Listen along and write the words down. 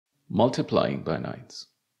Multiplying by nines.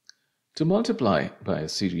 To multiply by a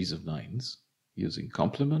series of nines using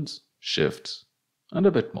complements, shifts, and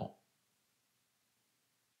a bit more.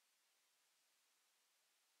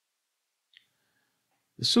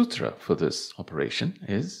 The sutra for this operation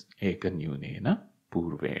is Ekanyunena,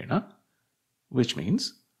 Purvena, which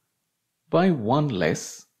means by one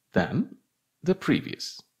less than the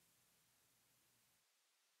previous.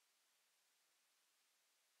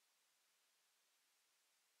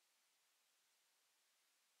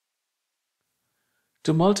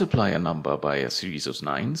 To multiply a number by a series of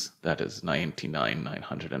nines, that is 99,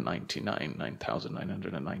 999,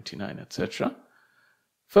 9999, etc.,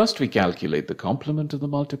 first we calculate the complement of the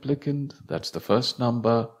multiplicand, that's the first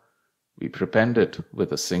number. We prepend it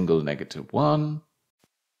with a single -1,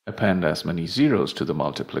 append as many zeros to the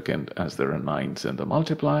multiplicand as there are nines in the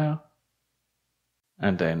multiplier,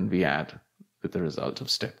 and then we add with the result of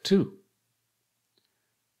step 2.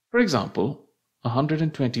 For example,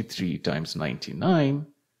 123 times 99,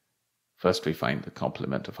 first we find the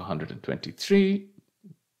complement of 123,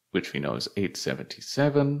 which we know is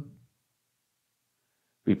 877.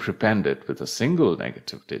 We prepend it with a single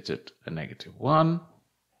negative digit, a -1.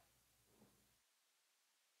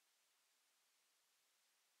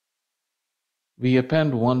 We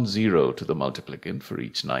append 1 0 to the multiplicand for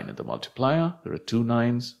each 9 in the multiplier. There are 2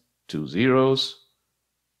 9s, 2 zeros.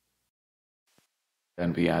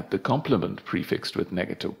 Then we add the complement prefixed with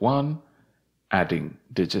 -1, adding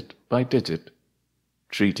digit by digit,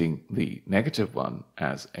 treating the -1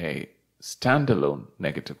 as a standalone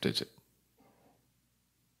negative digit.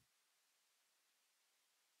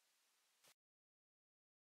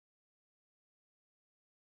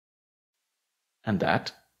 And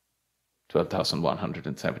that,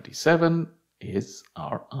 12,177, is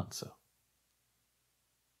our answer.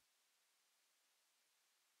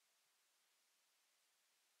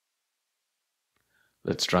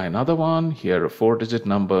 Let's try another one. Here, a 4-digit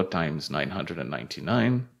number times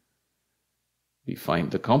 999. We find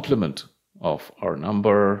the complement of our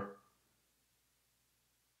number.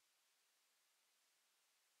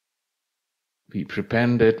 We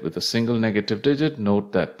prepend it with a single negative digit.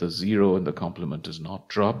 Note that the 0 in the complement is not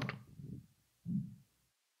dropped.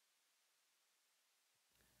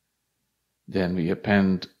 Then we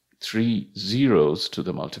append 3 zeros to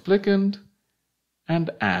the multiplicand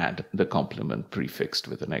and add the complement prefixed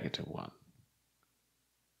with a -1.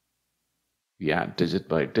 We add digit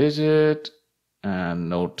by digit and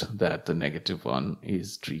note that the -1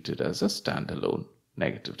 is treated as a standalone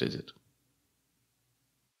negative digit.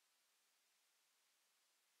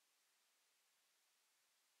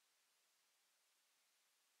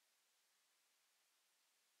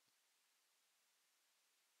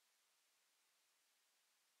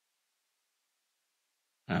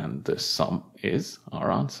 And the sum is our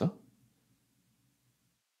answer.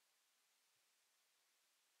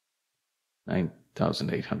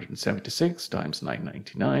 9,876 times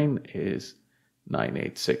 999 is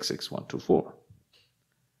 9866124.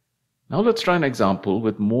 Now let's try an example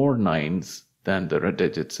with more 9s than there are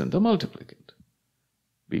digits in the multiplicand.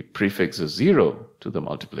 We prefix a 0 to the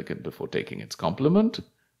multiplicand before taking its complement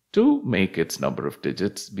to make its number of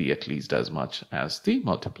digits be at least as much as the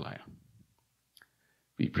multiplier.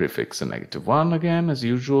 We prefix a -1 again, as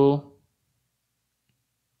usual.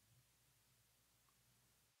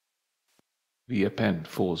 We append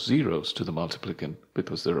 4 zeros to the multiplicand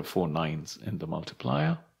because there are 4 9s in the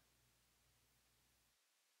multiplier.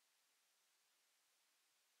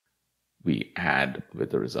 We add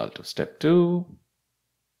with the result of step 2.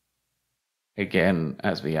 Again,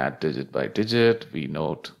 as we add digit by digit, we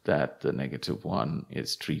note that the -1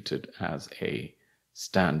 is treated as a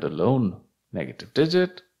standalone negative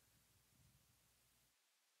digit.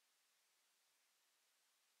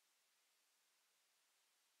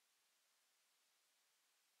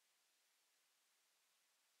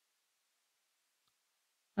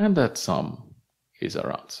 And that sum is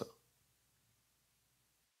our answer.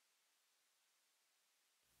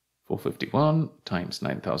 451 times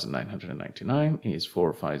 9,999 is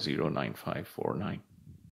 4509549.